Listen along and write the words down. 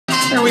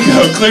There we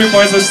go. Clear your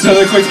voice. Let's do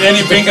a quick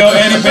Annie Bingo.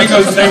 Annie Bingo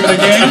is the name of the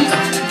game.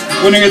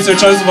 Winner gets their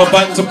choice of a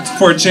button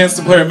for a chance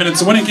to play a minute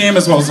to win a game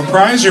as well as a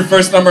prize. Your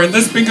first number in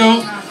this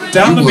bingo,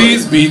 down the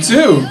B's,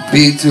 B2.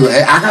 B2.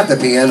 Hey, I got the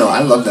piano. I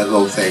love that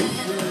little thing.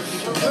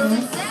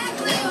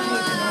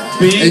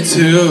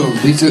 B2.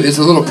 B2. It's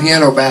a little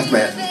piano bath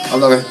mat. I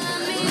love it.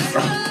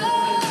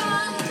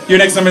 Your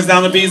next number is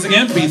down the B's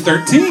again,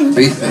 B13.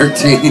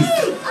 B13.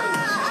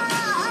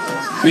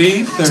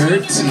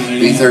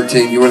 B13.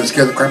 B13. You want to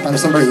scare the crap out of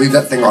somebody? Leave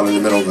that thing on in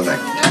the middle of the night.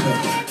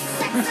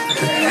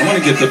 I want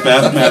to get the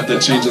bath mat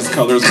that changes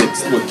colors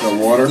with the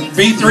water.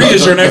 B3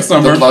 is your next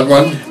number. The blood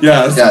one?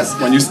 Yes. Yes.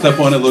 When you step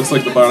on it, looks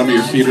like the bottom of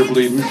your feet are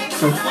bleeding.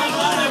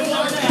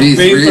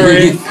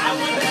 B3.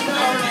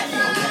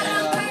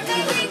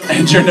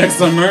 And your next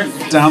number,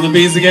 down the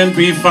B's again,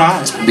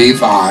 B5.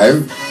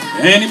 B5.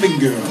 Annie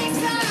Bingo.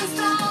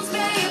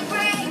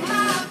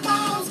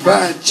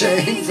 But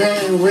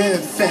changing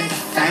with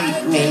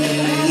me.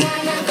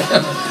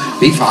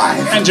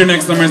 B5. And your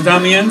next number is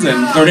down the ends,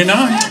 and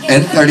 39.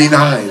 And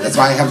 39. That's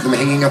why I have them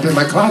hanging up in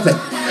my closet.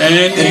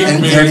 And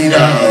 39.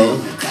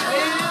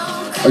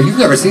 Oh, you've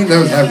never seen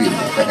those, have you?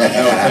 Oh,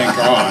 thank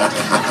God.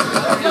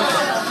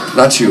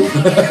 Not you.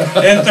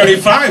 And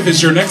 35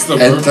 is your next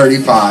number. And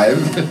 35.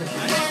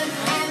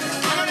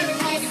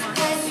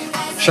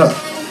 Shut up.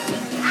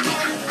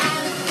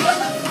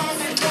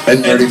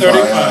 And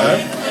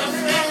 35.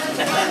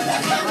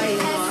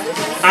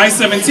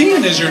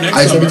 I-17 is your next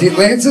number. I-17.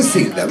 Lance has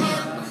seen them.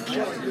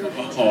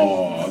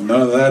 Oh,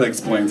 none of that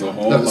explains a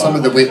whole lot. Some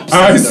of the whips.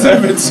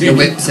 I-17. The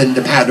whips and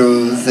the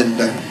paddles and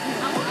the...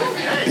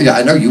 Yeah,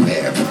 I know you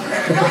have.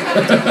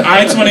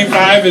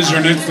 I-25 is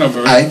your next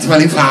number.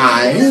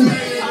 I-25.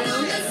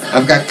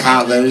 I've got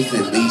collars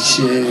and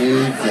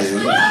leashes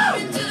and...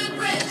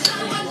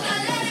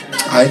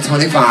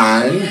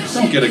 I-25.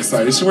 Don't get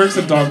excited. She works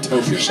at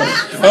Dogtopia. Shut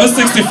up.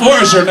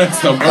 O-64 is your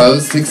next number.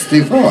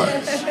 O-64.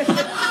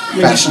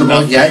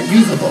 Fashionable yet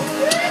usable.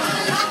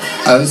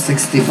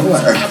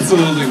 O-64.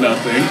 Absolutely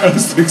nothing.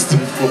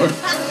 O-64.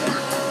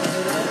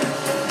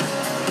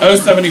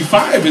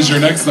 O-75 is your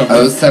next number.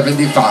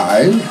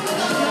 O-75.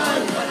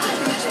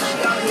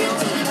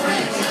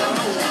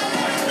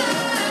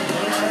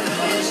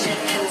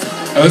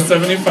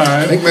 O-75.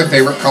 I think my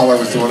favorite color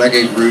was the one I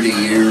gave Rudy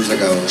years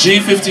ago.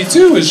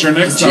 G52 is your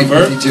next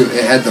number. G52.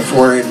 It had the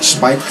 4-inch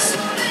spikes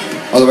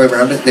all the way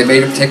around it. They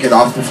made him take it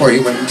off before he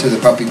went into the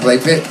puppy play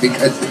pit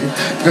because it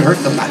could hurt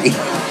somebody.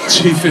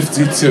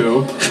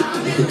 G52.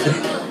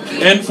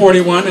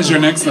 N41 is your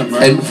next number.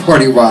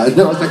 N41.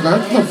 I was like,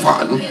 that's no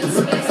fun.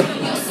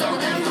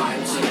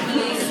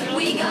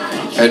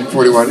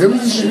 N41. It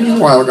was a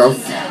while ago.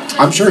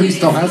 I'm sure he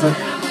still has it.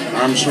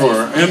 I'm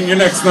sure. And your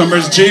next number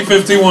is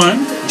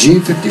G51.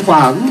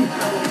 G51.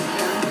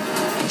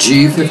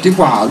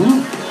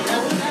 G51.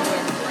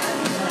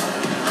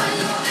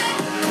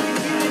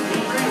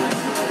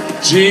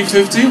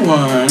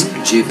 G51.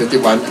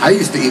 G51. I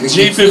used to even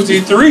keep...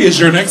 G53 is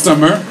your next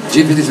number.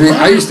 G53.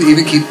 I used to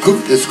even keep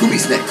the Scooby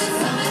snacks.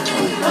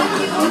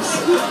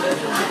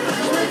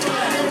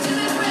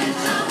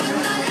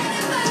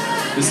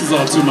 This is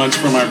all too much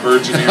for my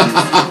virgin ears.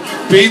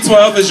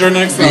 B12 is your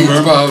next number.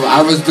 B12.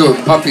 I was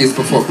doing puppies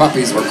before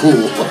puppies were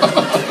cool.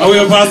 Oh, we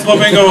have possible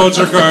bingo. Hold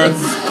your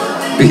cards.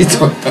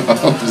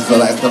 B12 is the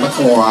last number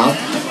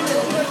 4.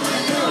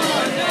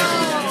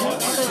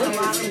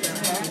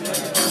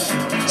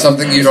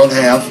 Something you don't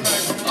have.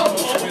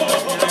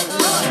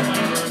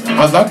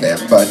 I love him,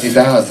 but he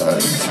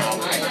doesn't.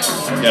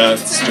 Yeah,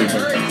 it's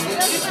stupid.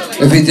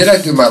 If he did,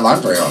 I'd do my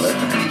laundry on it.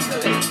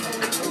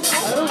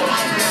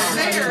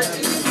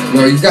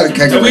 No, you've got to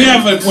keg it. We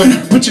have a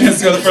winner. Put your hands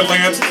together for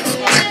Lance.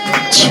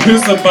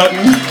 Choose a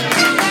button.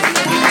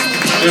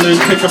 And then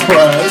pick a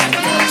prize.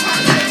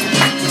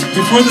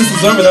 Before this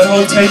is over, that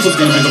whole tape was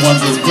going to be the ones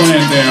that was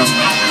playing down.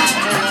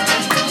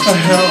 What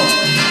the hell?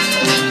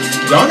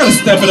 Y'all gotta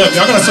step it up.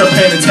 Y'all gotta start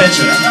paying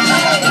attention.